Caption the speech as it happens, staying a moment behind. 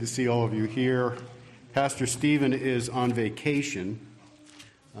To see all of you here. Pastor Stephen is on vacation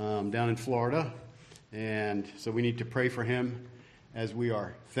down in Florida, and so we need to pray for him as we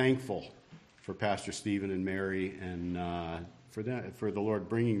are thankful for Pastor Stephen and Mary and for the Lord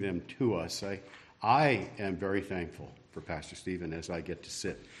bringing them to us. I am very thankful for Pastor Stephen as I get to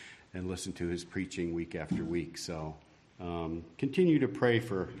sit and listen to his preaching week after week. So continue to pray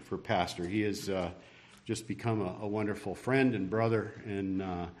for Pastor. He is just become a wonderful friend and brother, and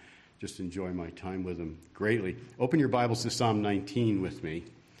just enjoy my time with him greatly. Open your Bibles to Psalm 19 with me.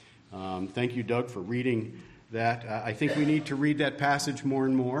 Thank you, Doug, for reading that. I think we need to read that passage more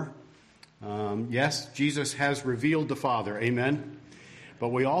and more. Yes, Jesus has revealed the Father, amen. But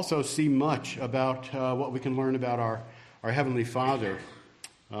we also see much about what we can learn about our Heavenly Father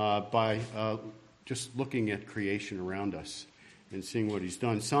by just looking at creation around us and seeing what he's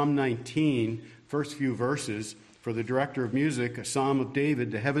done. Psalm 19, first few verses, for the director of music, a psalm of David,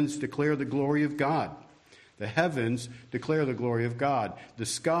 the heavens declare the glory of God. The heavens declare the glory of God. The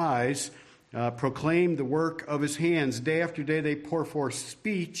skies proclaim the work of his hands. Day after day they pour forth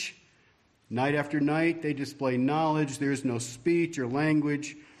speech. Night after night they display knowledge. There is no speech or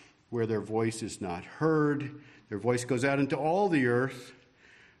language where their voice is not heard. Their voice goes out into all the earth,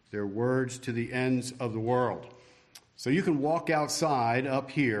 their words to the ends of the world. So you can walk outside up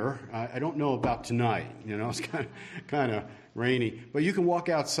here. I don't know about tonight. It's kind of rainy. But you can walk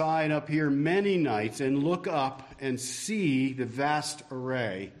outside up here many nights and look up and see the vast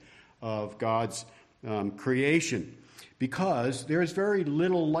array of God's creation. Because there's very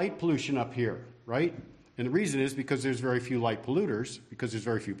little light pollution up here, right? And the reason is because there's very few light polluters, because there's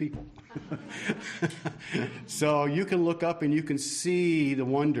very few people. So you can look up and you can see the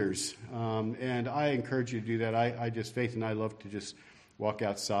wonders. And I encourage you to do that. Faith and I love to just walk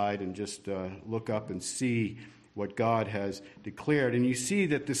outside and just look up and see what God has declared. And you see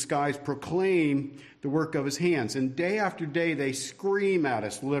that the skies proclaim the work of his hands. And day after day they scream at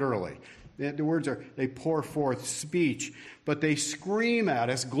us, literally. The words are, they pour forth speech. But they scream at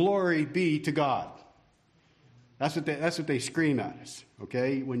us, glory be to God. That's what they scream at us,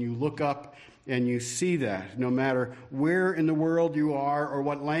 okay? When you look up and you see that, no matter where in the world you are or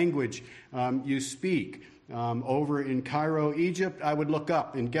what language you speak. Over in Cairo, Egypt, I would look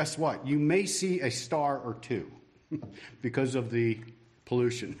up, and guess what? You may see a star or two because of the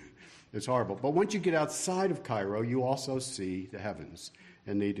pollution. It's horrible. But once you get outside of Cairo, you also see the heavens,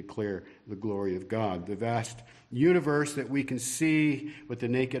 and they declare the glory of God. The vast universe that we can see with the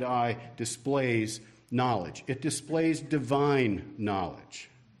naked eye displays knowledge. It displays divine knowledge.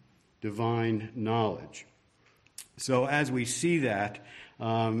 Divine knowledge. So as we see that,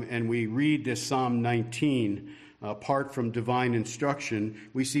 and we read this Psalm 19, apart from divine instruction,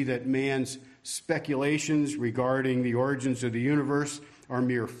 we see that man's speculations regarding the origins of the universe are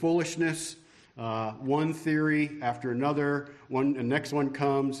mere foolishness. One theory after another, the next one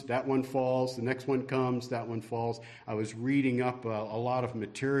comes, that one falls, the next one comes, that one falls. I was reading up a lot of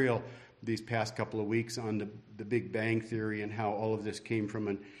material these past couple of weeks on the Big Bang Theory and how all of this came from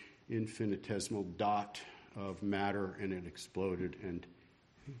an infinitesimal dot of matter and it exploded, and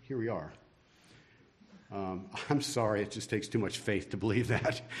here we are. I'm sorry, it just takes too much faith to believe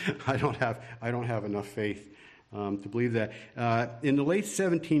that. I don't have enough faith to believe that. In the late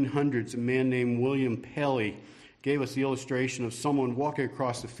 1700s, a man named William Paley gave us the illustration of someone walking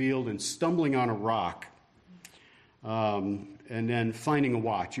across the field and stumbling on a rock. And then finding a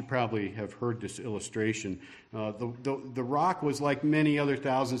watch. You probably have heard this illustration. The rock was like many other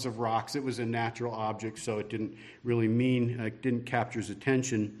thousands of rocks. It was a natural object, so it didn't really it didn't capture his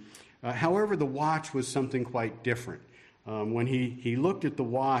attention. However, the watch was something quite different. When he looked at the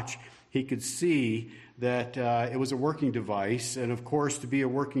watch, he could see that it was a working device. And of course, to be a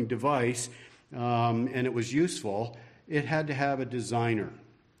working device, and it was useful, it had to have a designer.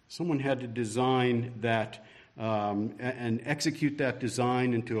 Someone had to design that and execute that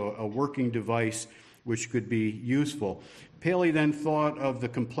design into a working device which could be useful. Paley then thought of the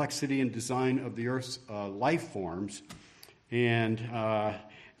complexity and design of the Earth's life forms and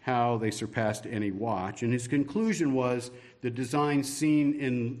how they surpassed any watch. And his conclusion was the design seen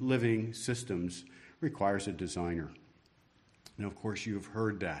in living systems requires a designer. And of course, you've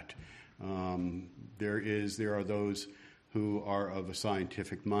heard that. There are those who are of a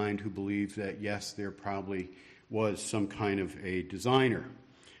scientific mind who believe that, yes, there probably was some kind of a designer.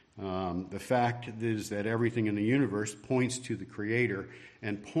 The fact is that everything in the universe points to the Creator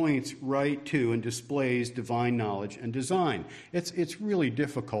and points right to and displays divine knowledge and design. It's really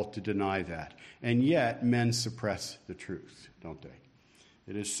difficult to deny that. And yet, men suppress the truth, don't they?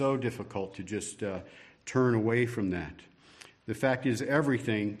 It is so difficult to just turn away from that. The fact is,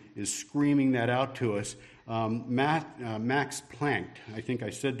 everything is screaming that out to us. Max Planck, I think I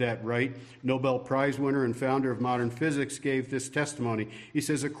said that right, Nobel Prize winner and founder of modern physics, gave this testimony. He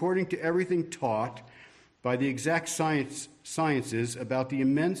says, according to everything taught by the exact sciences about the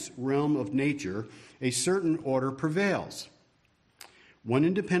immense realm of nature, a certain order prevails. One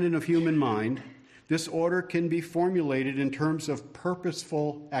independent of human mind, this order can be formulated in terms of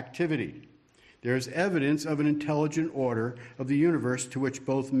purposeful activity. There is evidence of an intelligent order of the universe to which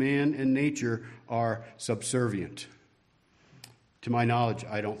both man and nature are subservient. To my knowledge,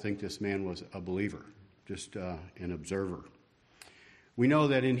 I don't think this man was a believer, just an observer. We know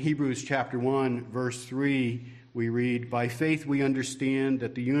that in Hebrews chapter 1, verse 3, we read, by faith we understand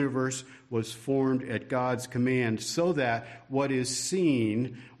that the universe was formed at God's command, so that what is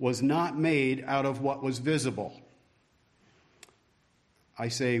seen was not made out of what was visible. I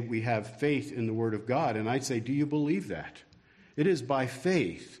say we have faith in the Word of God, and I'd say, do you believe that? It is by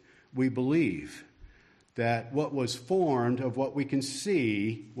faith we believe that what was formed of what we can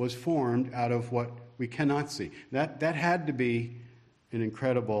see was formed out of what we cannot see. That had to be an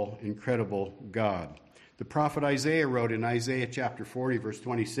incredible, incredible God. The prophet Isaiah wrote in Isaiah chapter 40, verse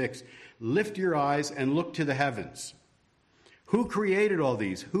 26, lift your eyes and look to the heavens. Who created all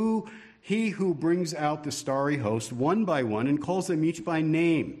these? He who brings out the starry host one by one and calls them each by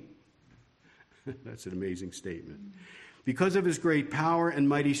name. That's an amazing statement. Because of his great power and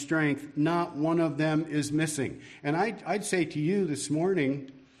mighty strength, not one of them is missing. And I'd say to you this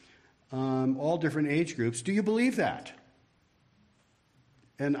morning, all different age groups, do you believe that?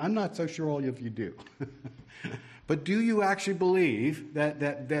 And I'm not so sure all of you do. But do you actually believe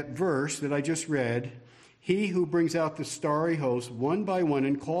that verse that I just read, he who brings out the starry host one by one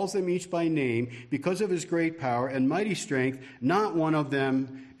and calls them each by name, because of his great power and mighty strength, not one of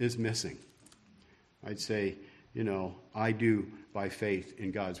them is missing? I'd say, I do by faith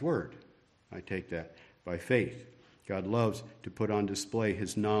in God's word. I take that by faith. God loves to put on display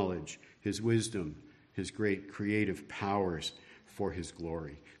his knowledge, his wisdom, his great creative powers for his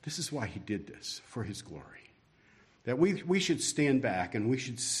glory. This is why he did this, for his glory. That we should stand back and we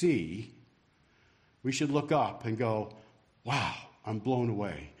should see, we should look up and go, wow, I'm blown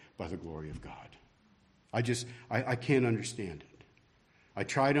away by the glory of God. I can't understand it. I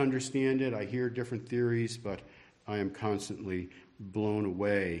try to understand it. I hear different theories, but I am constantly blown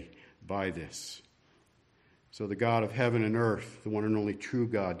away by this. So the God of heaven and earth, the one and only true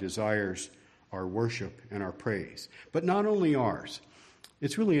God, desires our worship and our praise. But not only ours.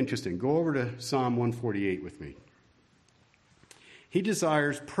 It's really interesting. Go over to Psalm 148 with me. He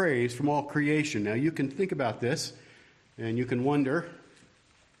desires praise from all creation. Now you can think about this, and you can wonder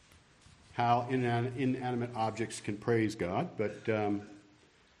how inanimate objects can praise God, but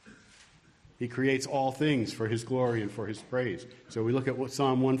he creates all things for his glory and for his praise. So we look at what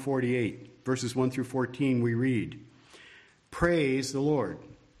Psalm 148, verses 1 through 14, we read. Praise the Lord.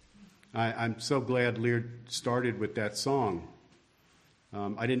 I'm so glad Lear started with that song.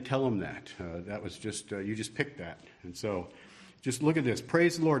 I didn't tell him that. That was just, you just picked that. And so just look at this.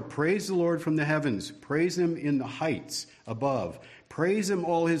 Praise the Lord. Praise the Lord from the heavens. Praise him in the heights above. Praise him,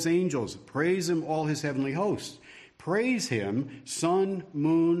 all his angels. Praise him, all his heavenly hosts. Praise him, sun,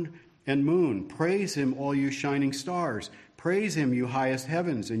 moon, and moon. Praise him, all you shining stars. Praise him, you highest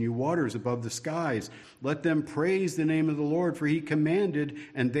heavens, and you waters above the skies. Let them praise the name of the Lord, for he commanded,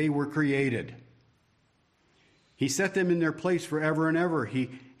 and they were created. He set them in their place forever and ever.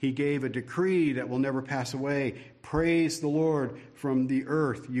 He gave a decree that will never pass away. Praise the Lord from the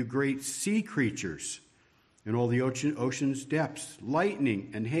earth, you great sea creatures, and all the ocean's depths, lightning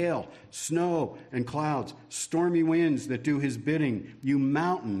and hail, snow and clouds, stormy winds that do his bidding, you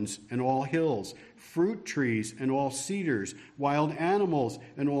mountains and all hills, fruit trees and all cedars, wild animals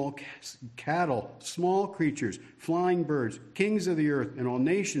and all cattle, small creatures, flying birds, kings of the earth and all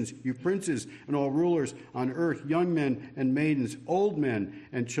nations, you princes and all rulers on earth, young men and maidens, old men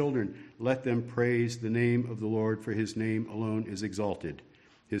and children. Let them praise the name of the Lord, for his name alone is exalted.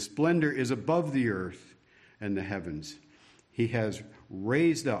 His splendor is above the earth and the heavens. He has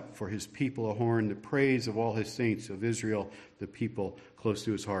raised up for his people a horn, the praise of all his saints of Israel, the people close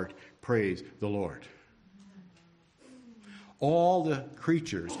to his heart. Praise the Lord. All the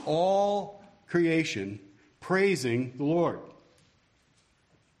creatures, all creation, praising the Lord.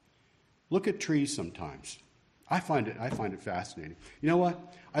 Look at trees sometimes. I find it fascinating. You know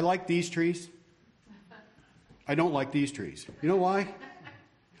what? I like these trees. I don't like these trees. You know why?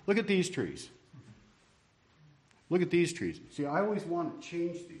 Look at these trees. Look at these trees. See, I always want to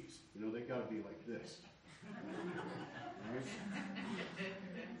change these. They've got to be like this. Right?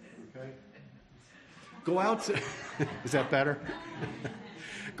 Okay? Go out. Is that better?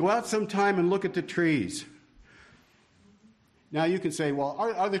 Go out sometime and look at the trees. Now you can say, well,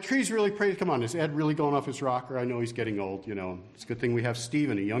 are the trees really praising? Come on, is Ed really going off his rocker? I know he's getting old, It's a good thing we have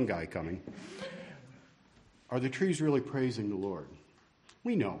Stephen, a young guy, coming. Are the trees really praising the Lord?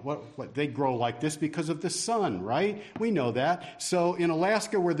 We know what they grow like this because of the sun, right? We know that. So in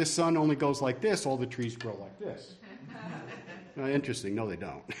Alaska, where the sun only goes like this, all the trees grow like this. Interesting. No, they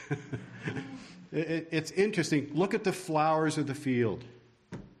don't. It's interesting. Look at the flowers of the field.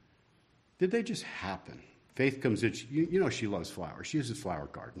 Did they just happen? Faith comes in. She loves flowers. She has a flower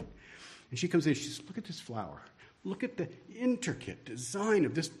garden. And she comes in. She says, look at this flower. Look at the intricate design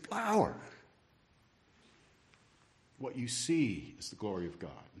of this flower. What you see is the glory of God.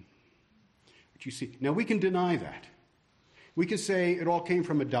 What you see. Now, we can deny that. We can say it all came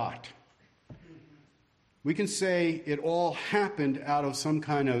from a dot. We can say it all happened out of some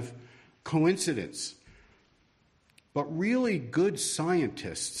kind of coincidence. But really good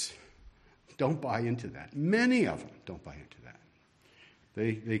scientists don't buy into that. Many of them don't buy into that.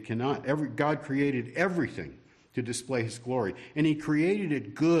 They cannot. God created everything to display his glory. And he created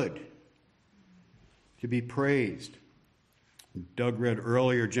it good, to be praised. Doug read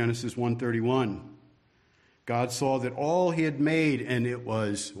earlier Genesis 1:31. God saw that all he had made, and it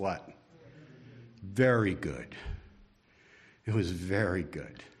was what? Very good. It was very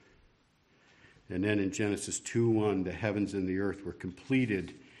good. And then in Genesis 2:1, the heavens and the earth were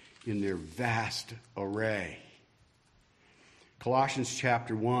completed in their vast array. Colossians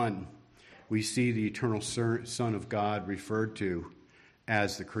chapter 1, we see the eternal Son of God referred to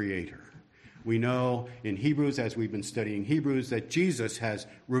as the Creator. We know in Hebrews, as we've been studying Hebrews, that Jesus has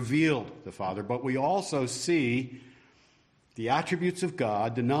revealed the Father, but we also see the attributes of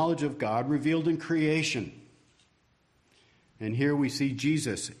God, the knowledge of God revealed in creation. And here we see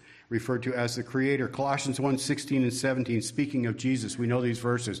Jesus referred to as the Creator. Colossians 1:16 and 17, speaking of Jesus, we know these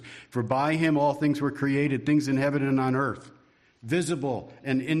verses. For by him all things were created, things in heaven and on earth, visible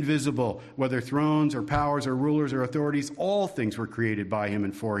and invisible, whether thrones or powers or rulers or authorities, all things were created by him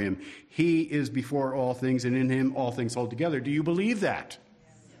and for him. He is before all things, and in him all things hold together. Do you believe that?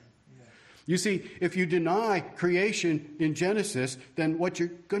 Yes. You see, if you deny creation in Genesis, then what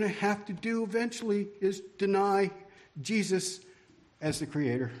you're going to have to do eventually is deny Jesus as the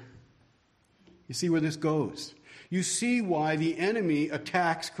Creator. You see where this goes. You see why the enemy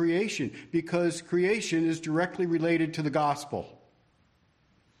attacks creation, because creation is directly related to the gospel.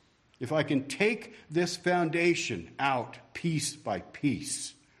 If I can take this foundation out piece by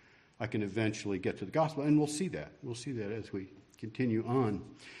piece, I can eventually get to the gospel. And we'll see that. We'll see that as we continue on.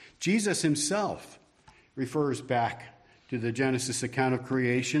 Jesus himself refers back to the Genesis account of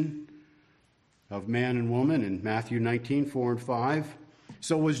creation of man and woman in Matthew 19:4 and 5.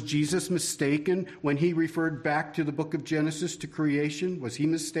 So was Jesus mistaken when he referred back to the book of Genesis to creation? Was he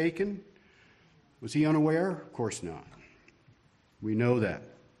mistaken? Was he unaware? Of course not. We know that.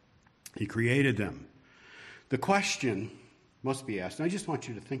 He created them. The question must be asked, and I just want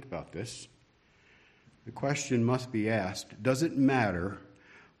you to think about this. The question must be asked, does it matter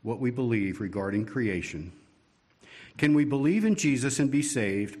what we believe regarding creation? Can we believe in Jesus and be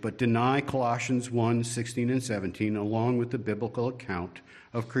saved, but deny Colossians 1:16 and 17, along with the biblical account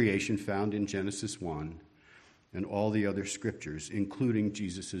of creation found in Genesis 1 and all the other scriptures, including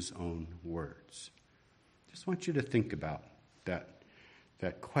Jesus' own words? Just want you to think about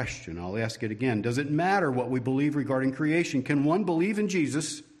that question. I'll ask it again. Does it matter what we believe regarding creation? Can one believe in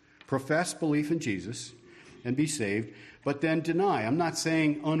Jesus, profess belief in Jesus, and be saved, but then deny? I'm not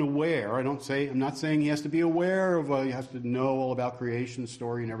saying unaware. I'm not saying he has to be aware of, he has to know all about creation,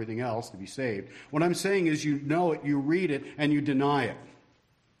 story, and everything else to be saved. What I'm saying is you know it, you read it, and you deny it.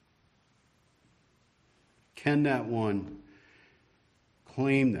 Can that one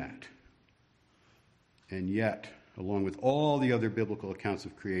claim that? And yet, along with all the other biblical accounts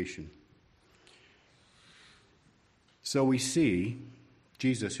of creation. So we see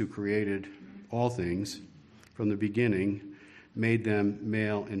Jesus, who created all things from the beginning, made them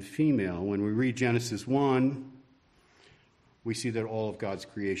male and female. When we read Genesis 1, we see that all of God's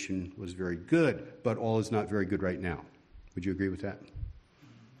creation was very good, but all is not very good right now. Would you agree with that?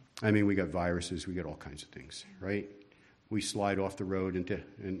 I mean, we got viruses, we got all kinds of things, right? We slide off the road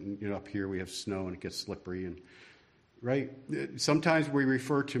and up here we have snow and it gets slippery, and right? Sometimes we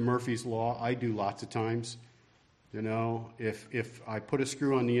refer to Murphy's Law. I do lots of times. If I put a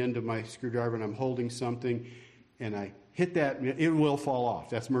screw on the end of my screwdriver and I'm holding something and I hit that, it will fall off.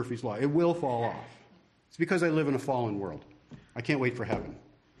 That's Murphy's Law. It will fall off. It's because I live in a fallen world. I can't wait for heaven.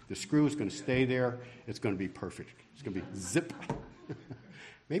 The screw is going to stay there. It's going to be perfect. It's going to be zip.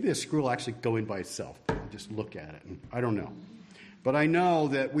 Maybe the screw will actually go in by itself. Just look at it. I don't know. But I know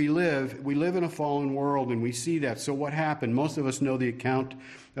that we live in a fallen world, and we see that. So what happened? Most of us know the account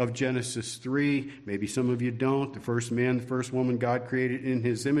of Genesis 3. Maybe some of you don't. The first man, the first woman God created in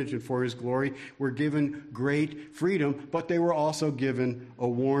his image and for his glory were given great freedom, but they were also given a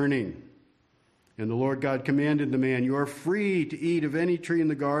warning. And the Lord God commanded the man, "You are free to eat of any tree in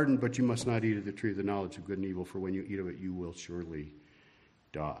the garden, but you must not eat of the tree of the knowledge of good and evil, for when you eat of it, you will surely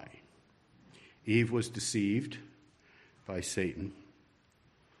die." Eve was deceived by Satan,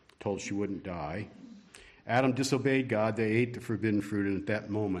 told she wouldn't die. Adam disobeyed God. They ate the forbidden fruit, and at that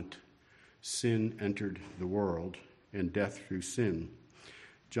moment, sin entered the world, and death through sin.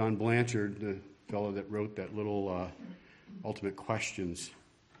 John Blanchard, the fellow that wrote that little Ultimate Questions,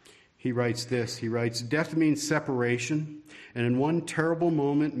 he writes this. He writes, "Death means separation, and in one terrible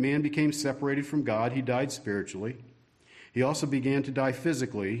moment, man became separated from God. He died spiritually. He also began to die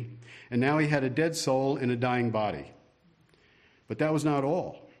physically, and now he had a dead soul in a dying body. But that was not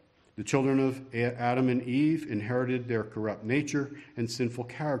all. The children of Adam and Eve inherited their corrupt nature and sinful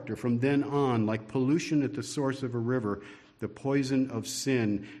character. From then on, like pollution at the source of a river, the poison of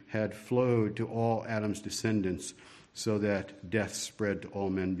sin had flowed to all Adam's descendants, so that death spread to all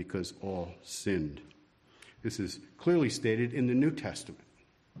men because all sinned." This is clearly stated in the New Testament.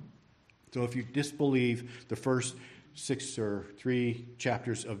 So if you disbelieve the first 6 or 3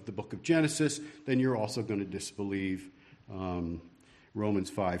 chapters of the book of Genesis, then you're also going to disbelieve Romans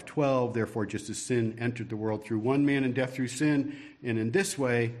 5:12. "Therefore, just as sin entered the world through one man and death through sin, and in this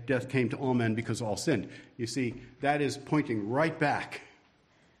way death came to all men because all sinned." You see, that is pointing right back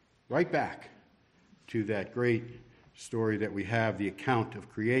to that great story that we have, the account of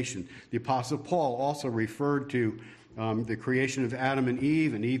creation. The Apostle Paul also referred to the creation of Adam and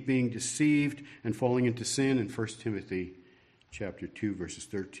Eve being deceived and falling into sin in 1 Timothy chapter 2, verses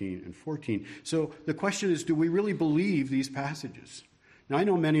 13 and 14. So the question is, do we really believe these passages? Now, I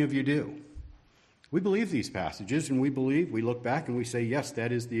know many of you do. We believe these passages, and we look back and we say, yes,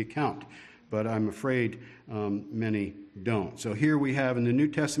 that is the account. But I'm afraid many don't. So here we have in the New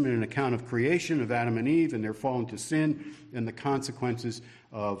Testament an account of creation of Adam and Eve and their fall into sin and the consequences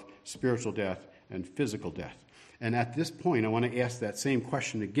of spiritual death and physical death. And at this point, I want to ask that same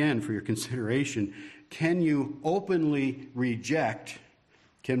question again for your consideration. Can one openly reject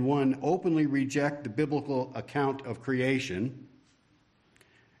the biblical account of creation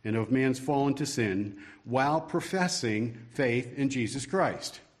and of man's fall into sin while professing faith in Jesus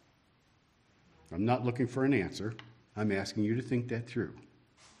Christ? I'm not looking for an answer. I'm asking you to think that through,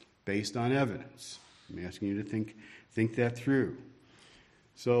 based on evidence. I'm asking you to think that through.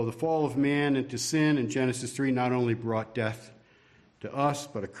 So the fall of man into sin in Genesis 3 not only brought death to us,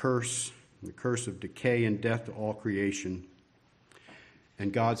 but a curse, the curse of decay and death to all creation.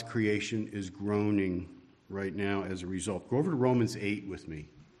 And God's creation is groaning right now as a result. Go over to Romans 8 with me.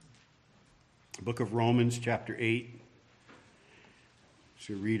 The book of Romans, chapter 8.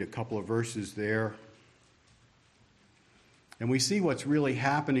 So read a couple of verses there. And we see what's really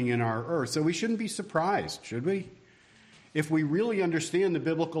happening in our earth. So we shouldn't be surprised, should we? If we really understand the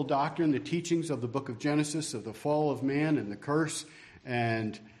biblical doctrine, the teachings of the book of Genesis, of the fall of man and the curse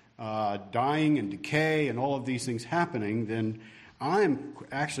and dying and decay and all of these things happening, then I'm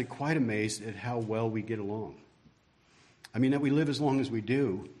actually quite amazed at how well we get along. I mean, that we live as long as we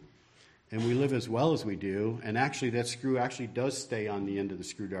do, and we live as well as we do, and actually that screw actually does stay on the end of the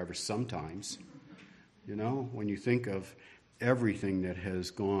screwdriver sometimes. You know, when you think of everything that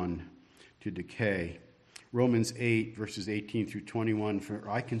has gone to decay. Romans 8, verses 18 through 21, "For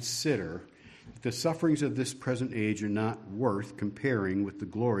I consider that the sufferings of this present age are not worth comparing with the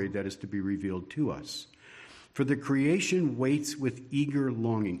glory that is to be revealed to us. For the creation waits with eager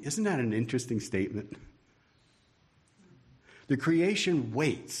longing." Isn't that an interesting statement? The creation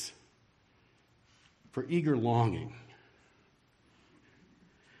waits for eager longing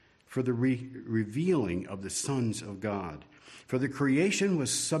for the revealing of the sons of God. For the creation was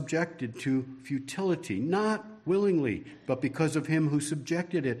subjected to futility, not willingly, but because of him who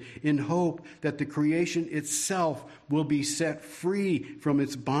subjected it, in hope that the creation itself will be set free from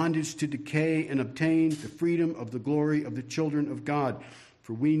its bondage to decay and obtain the freedom of the glory of the children of God.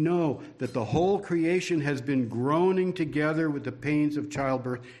 For we know that the whole creation has been groaning together with the pains of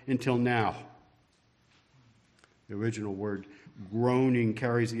childbirth until now. The original word groaning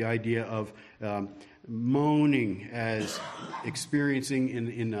carries the idea of moaning as experiencing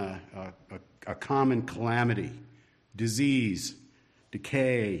in a common calamity, disease,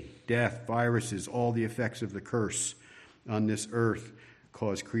 decay, death, viruses, all the effects of the curse on this earth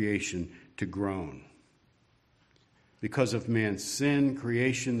cause creation to groan. Because of man's sin,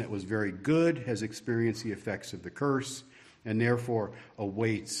 creation that was very good has experienced the effects of the curse and therefore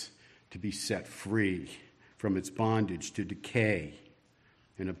awaits to be set free from its bondage to decay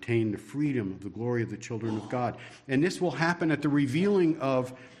and obtain the freedom of the glory of the children of God. And this will happen at the revealing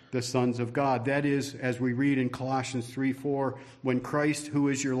of the sons of God. That is, as we read in Colossians 3:4, when Christ, who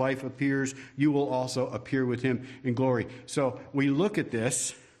is your life, appears, you will also appear with him in glory. So we look at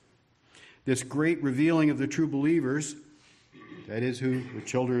this great revealing of the true believers, that is who the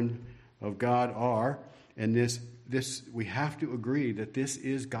children of God are, and this we have to agree that this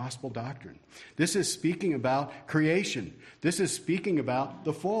is gospel doctrine. This is speaking about creation. This is speaking about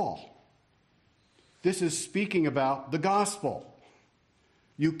the fall. This is speaking about the gospel.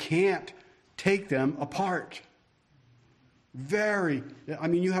 You can't take them apart.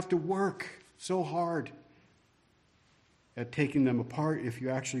 You have to work so hard at taking them apart if you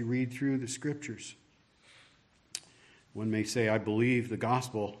actually read through the scriptures. One may say, I believe the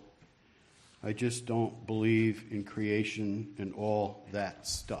gospel, I just don't believe in creation and all that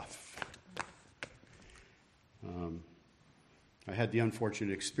stuff. I had the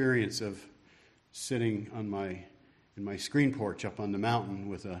unfortunate experience of sitting in my screen porch up on the mountain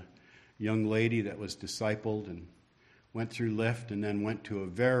with a young lady that was discipled and went through Lift and then went to a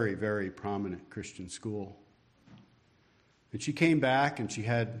very, very prominent Christian school. And she came back and she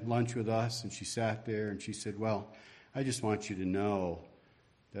had lunch with us and she sat there and she said, well, I just want you to know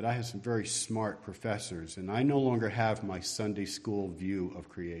that I have some very smart professors and I no longer have my Sunday school view of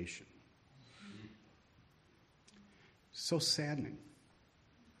creation. So saddening.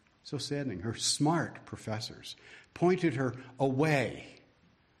 So saddening. Her smart professors pointed her away,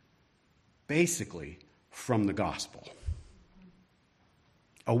 basically, from the gospel.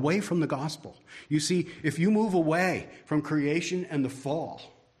 Away from the gospel. You see, if you move away from creation and the fall,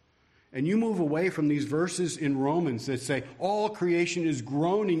 and you move away from these verses in Romans that say all creation is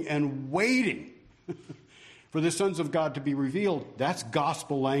groaning and waiting for the sons of God to be revealed, that's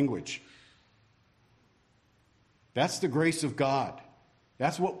gospel language. That's the grace of God.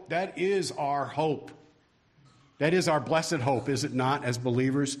 That is our hope. That is our blessed hope, is it not, as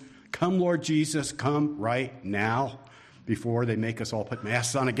believers? Come, Lord Jesus, come right now, before they make us all put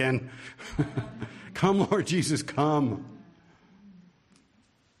masks on again. Come, Lord Jesus, come.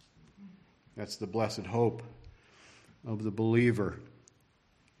 That's the blessed hope of the believer.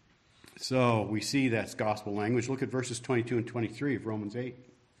 So we see that's gospel language. Look at verses 22 and 23 of Romans 8.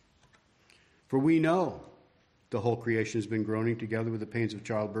 For we know the whole creation has been groaning together with the pains of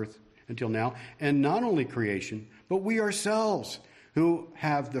childbirth until now, and not only creation, but we ourselves, who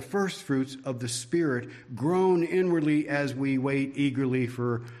have the first fruits of the Spirit, groan inwardly as we wait eagerly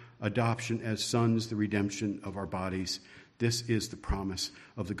for adoption as sons, the redemption of our bodies. This is the promise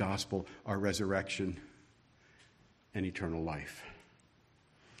of the gospel, our resurrection and eternal life.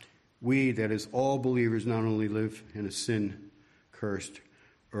 We, that is all believers, not only live in a sin-cursed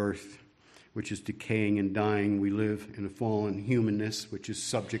earth, which is decaying and dying. We live in a fallen humanness, which is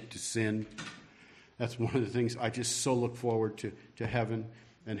subject to sin. That's one of the things I just so look forward to heaven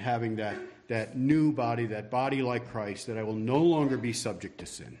and having that new body, that body like Christ, that I will no longer be subject to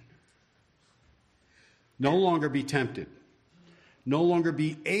sin. No longer be tempted. No longer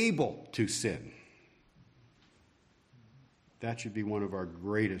be able to sin. That should be one of our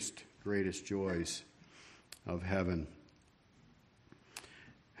greatest joys of heaven.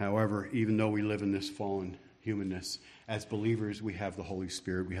 However, even though we live in this fallen humanness, as believers, we have the Holy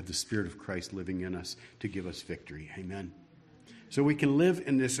Spirit. We have the Spirit of Christ living in us to give us victory. Amen. So we can live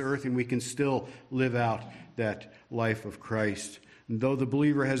in this earth and we can still live out that life of Christ. And though the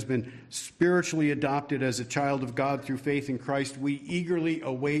believer has been spiritually adopted as a child of God through faith in Christ, we eagerly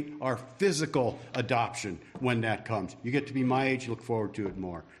await our physical adoption when that comes. You get to be my age, look forward to it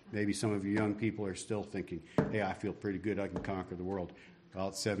more. Maybe some of you young people are still thinking, hey, I feel pretty good, I can conquer the world. Well,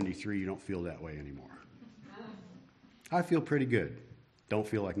 at 73, you don't feel that way anymore. I feel pretty good. Don't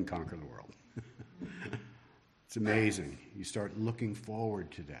feel I can conquer the world. It's amazing. You start looking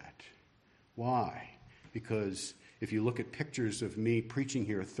forward to that. Why? Because if you look at pictures of me preaching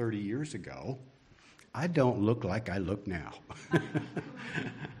here 30 years ago, I don't look like I look now.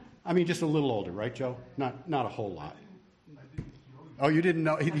 I mean, just a little older, right, Joe? Not a whole lot. Oh, you didn't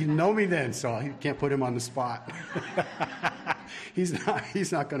know? He didn't know me then, so you can't put him on the spot. He's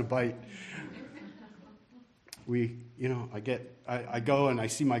not going to bite. I go and I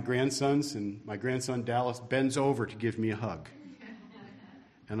see my grandsons, and my grandson Dallas bends over to give me a hug.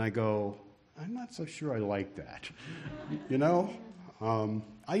 And I go, I'm not so sure I like that.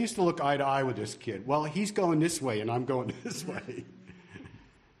 I used to look eye to eye with this kid. Well, he's going this way and I'm going this way.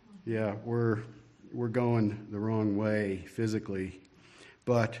 Yeah, we're we're going the wrong way physically,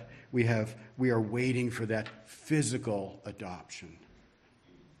 but we are waiting for that physical adoption,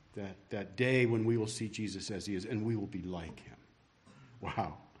 that day when we will see Jesus as he is, and we will be like him.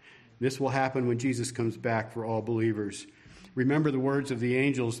 Wow. This will happen when Jesus comes back for all believers. Remember the words of the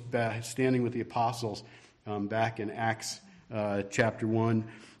angels standing with the apostles back in Acts chapter 1,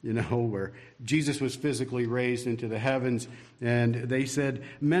 where Jesus was physically raised into the heavens. And they said,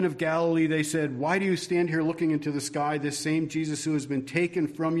 "Men of Galilee," they said, "why do you stand here looking into the sky? This same Jesus who has been taken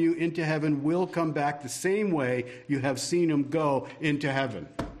from you into heaven will come back the same way you have seen him go into heaven."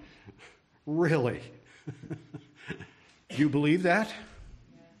 Really? Do you believe that?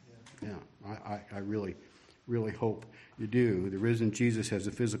 Yeah, I really, really hope you do. The risen Jesus has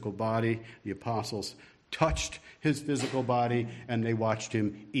a physical body. The apostles touched his physical body, and they watched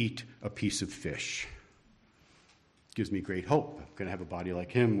him eat a piece of fish. Gives me great hope. I'm going to have a body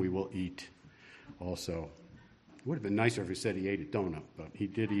like him. We will eat also. It would have been nicer if he said he ate a donut, but he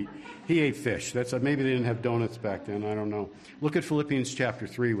did eat. He ate fish. Maybe they didn't have donuts back then. I don't know. Look at Philippians chapter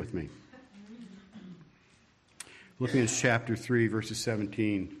 3 with me. Philippians chapter 3, verses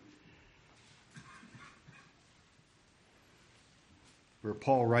 17. Where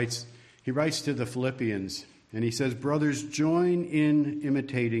Paul writes to the Philippians, and he says, "Brothers, join in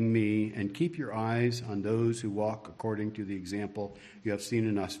imitating me and keep your eyes on those who walk according to the example you have seen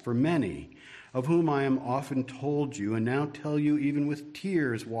in us. For many, of whom I am often told you, and now tell you even with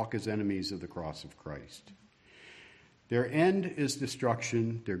tears, walk as enemies of the cross of Christ. Their end is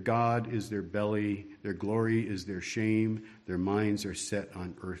destruction, their God is their belly, their glory is their shame, their minds are set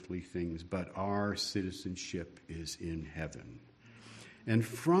on earthly things, but our citizenship is in heaven. And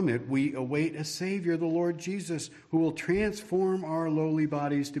from it we await a Savior, the Lord Jesus, who will transform our lowly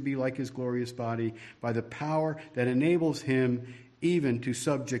bodies to be like his glorious body by the power that enables him even to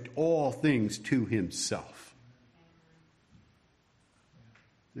subject all things to himself."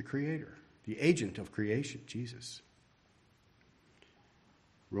 The Creator, the agent of creation, Jesus.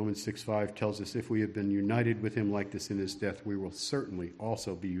 Romans 6:5 tells us, if we have been united with him like this in his death, we will certainly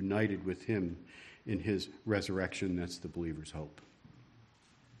also be united with him in his resurrection. That's the believer's hope.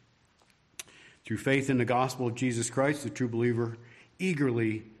 Through faith in the gospel of Jesus Christ, the true believer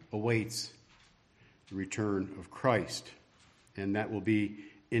eagerly awaits the return of Christ. And that will be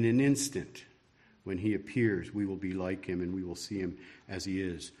in an instant. When he appears, we will be like him and we will see him as he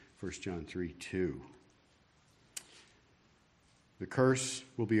is. 1 John 3:2. The curse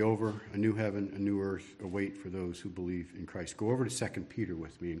will be over. A new heaven, a new earth await for those who believe in Christ. Go over to 2 Peter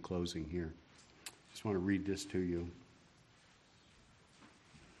with me in closing here. Just want to read this to you.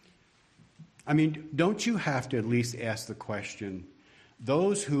 I mean, don't you have to at least ask the question,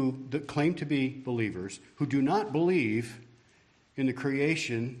 those who claim to be believers, who do not believe in the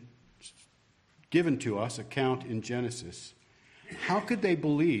creation given to us, account in Genesis, how could they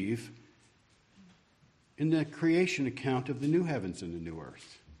believe in the creation account of the new heavens and the new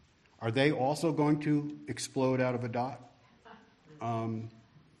earth? Are they also going to explode out of a dot?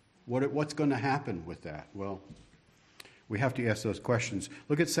 What's going to happen with that? Well, we have to ask those questions.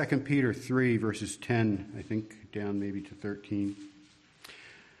 Look at 2 Peter 3, verses 10, I think, down maybe to 13.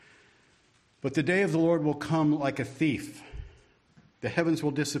 "But the day of the Lord will come like a thief. The heavens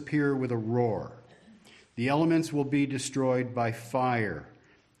will disappear with a roar. The elements will be destroyed by fire,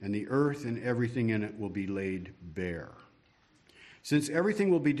 and the earth and everything in it will be laid bare. Since everything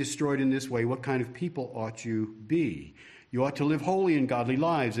will be destroyed in this way, what kind of people ought you be? You ought to live holy and godly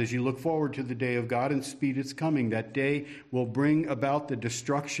lives as you look forward to the day of God and speed its coming. That day will bring about the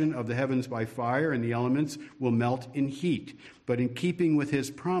destruction of the heavens by fire, and the elements will melt in heat. But in keeping with his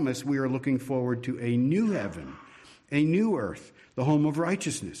promise, we are looking forward to a new heaven, a new earth, the home of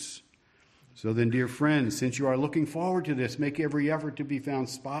righteousness. So then, dear friends, since you are looking forward to this, make every effort to be found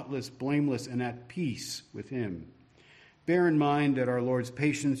spotless, blameless, and at peace with him. Bear in mind that our Lord's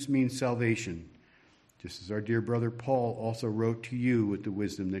patience means salvation, just as our dear brother Paul also wrote to you with the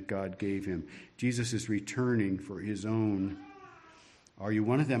wisdom that God gave him. Jesus is returning for his own. Are you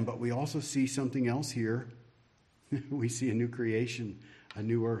one of them? But we also see something else here. We see a new creation, a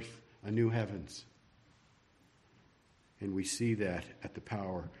new earth, a new heavens. And we see that at the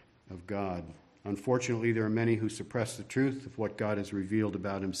power of God. Unfortunately, there are many who suppress the truth of what God has revealed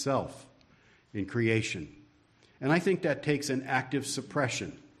about himself in creation. And I think that takes an active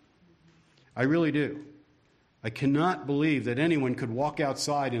suppression. I really do. I cannot believe that anyone could walk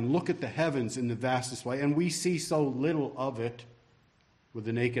outside and look at the heavens in the vastest way, and we see so little of it with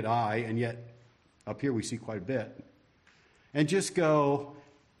the naked eye, and yet up here we see quite a bit, and just go,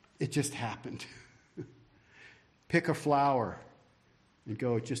 it just happened. Pick a flower and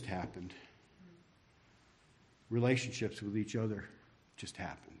go, it just happened. relationships with each other just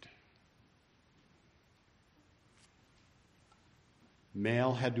happened.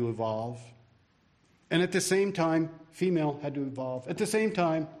 Male had to evolve, and at the same time, female had to evolve at the same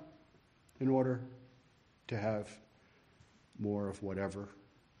time in order to have more of whatever.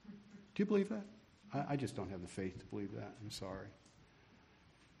 Do you believe that? I just don't have the faith to believe that. I'm sorry.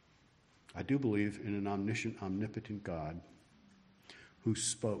 I do believe in an omniscient, omnipotent God who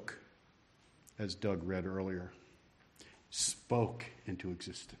spoke, as Doug read earlier, spoke into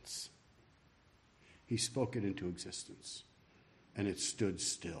existence. He spoke it into existence, and it stood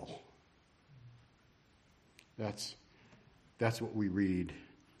still. That's what we read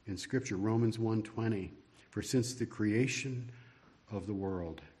in Scripture. Romans 1:20. For since the creation of the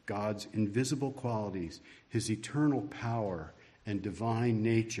world, God's invisible qualities, his eternal power and divine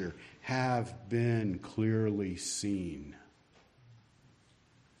nature have been clearly seen,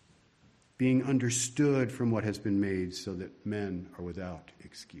 being understood from what has been made, so that men are without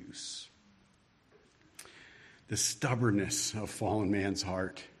excuse. The stubbornness of fallen man's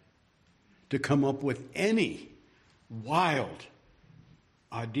heart to come up with any wild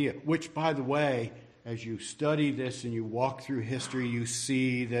idea, which, by the way, as you study this and you walk through history, you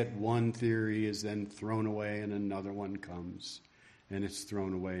see that one theory is then thrown away and another one comes, and it's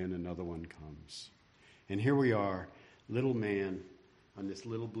thrown away and another one comes. And here we are, little man on this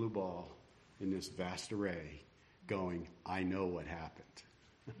little blue ball in this vast array going, I know what happened.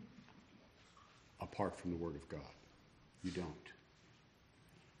 Apart from the Word of God. You don't.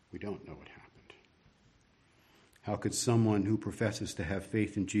 We don't know what happened. How could someone who professes to have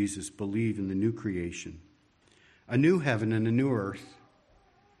faith in Jesus believe in the new creation, a new heaven and a new earth,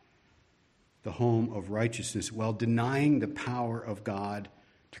 the home of righteousness, while denying the power of God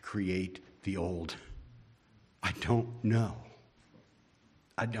to create the old? I don't know.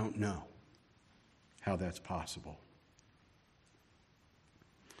 I don't know how that's possible.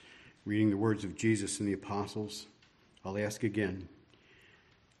 Reading the words of Jesus and the apostles, I'll ask again,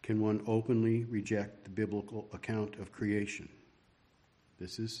 can one openly reject the biblical account of creation?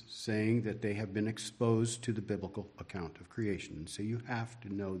 This is saying that they have been exposed to the biblical account of creation. And so you have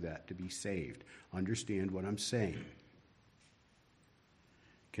to know that to be saved. Understand what I'm saying.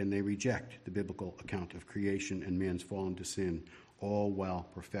 Can they reject the biblical account of creation and man's fall into sin, all while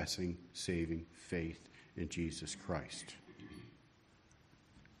professing saving faith in Jesus Christ?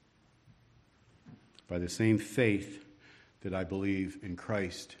 By the same faith that I believe in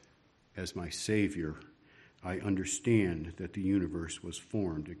Christ as my Savior, I understand that the universe was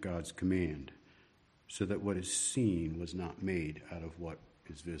formed at God's command, so that what is seen was not made out of what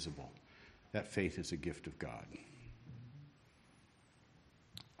is visible. That faith is a gift of God.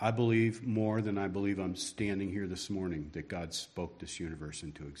 I believe more than I believe I'm standing here this morning that God spoke this universe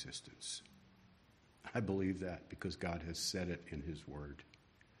into existence. I believe that because God has said it in his word.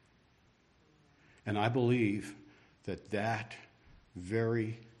 And I believe that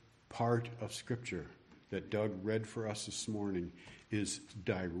very part of Scripture that Doug read for us this morning is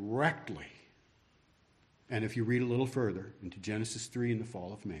directly, and if you read a little further into Genesis 3 and the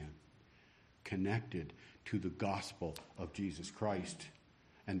fall of man, connected to the gospel of Jesus Christ.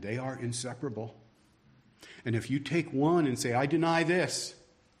 And they are inseparable. And if you take one and say, I deny this,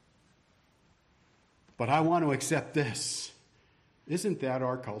 but I want to accept this, isn't that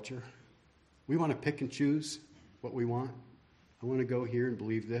our culture? We want to pick and choose what we want. I want to go here and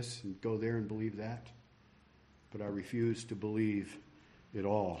believe this and go there and believe that. But I refuse to believe it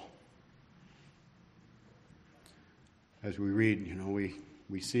all. As we read,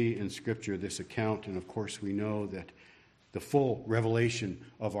 we see in Scripture this account, and of course we know that the full revelation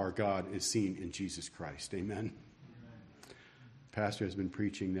of our God is seen in Jesus Christ. Amen? Amen. Pastor has been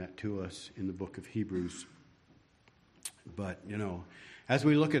preaching that to us in the book of Hebrews. But, as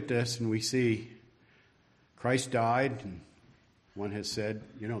we look at this and we see Christ died, and one has said,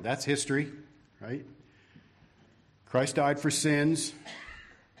 that's history, right? Christ died for sins.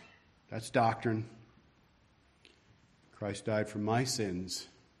 That's doctrine. Christ died for my sins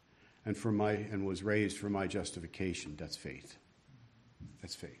and was raised for my justification. That's faith.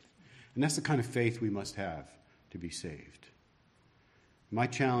 That's faith. And that's the kind of faith we must have to be saved. My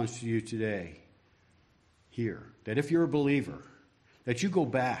challenge to you today here, that if you're a believer, that you go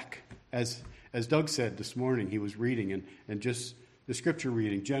back, as Doug said this morning, he was reading, and just the scripture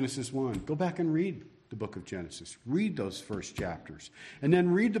reading, Genesis 1. Go back and read the book of Genesis. Read those first chapters. And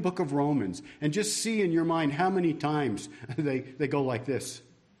then read the book of Romans, and just see in your mind how many times they go like this.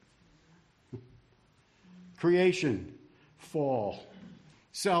 Creation, fall,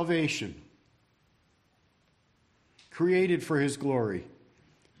 salvation, created for his glory,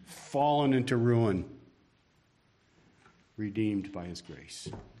 fallen into ruin, redeemed by his grace.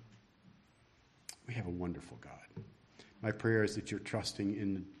 We have a wonderful God. My prayer is that you're trusting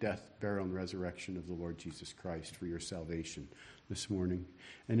in the death, burial, and resurrection of the Lord Jesus Christ for your salvation this morning.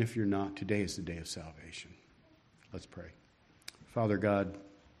 And if you're not, today is the day of salvation. Let's pray. Father God,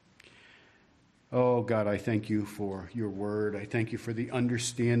 oh God, I thank you for your word. I thank you for the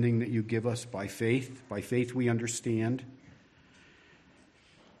understanding that you give us by faith. By faith we understand.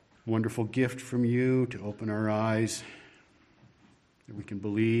 Wonderful gift from you to open our eyes, that we can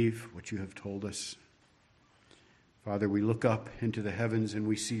believe what you have told us. Father, we look up into the heavens and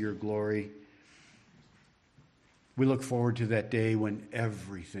we see your glory. We look forward to that day when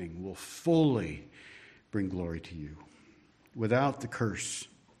everything will fully bring glory to you, without the curse.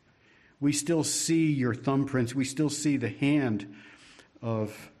 We still see your thumbprints. We still see the hand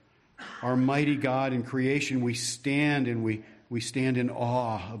of our mighty God in creation. We stand and we stand in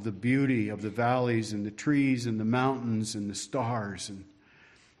awe of the beauty of the valleys and the trees and the mountains and the stars and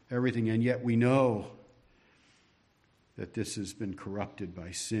everything. And yet we know that this has been corrupted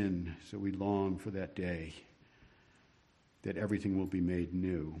by sin. So we long for that day that everything will be made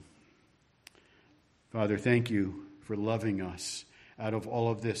new. Father, thank you for loving us. Out of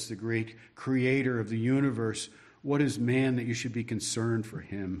all of this, the great creator of the universe, what is man that you should be concerned for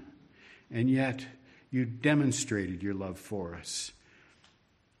him? And yet, you demonstrated your love for us.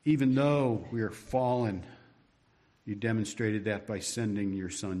 Even though we are fallen, you demonstrated that by sending your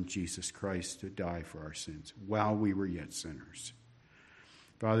Son, Jesus Christ, to die for our sins while we were yet sinners.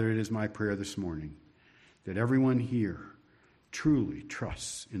 Father, it is my prayer this morning that everyone here truly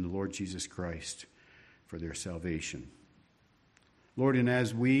trusts in the Lord Jesus Christ for their salvation. Lord, and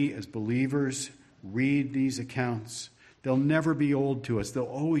as we, as believers, read these accounts, they'll never be old to us. They'll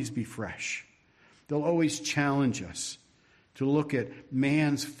always be fresh. They'll always challenge us to look at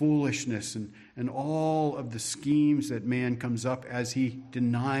man's foolishness and all of the schemes that man comes up as he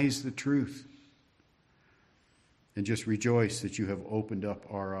denies the truth. And just rejoice that you have opened up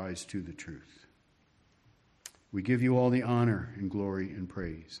our eyes to the truth. We give you all the honor and glory and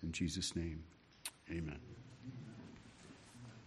praise. In Jesus' name, amen.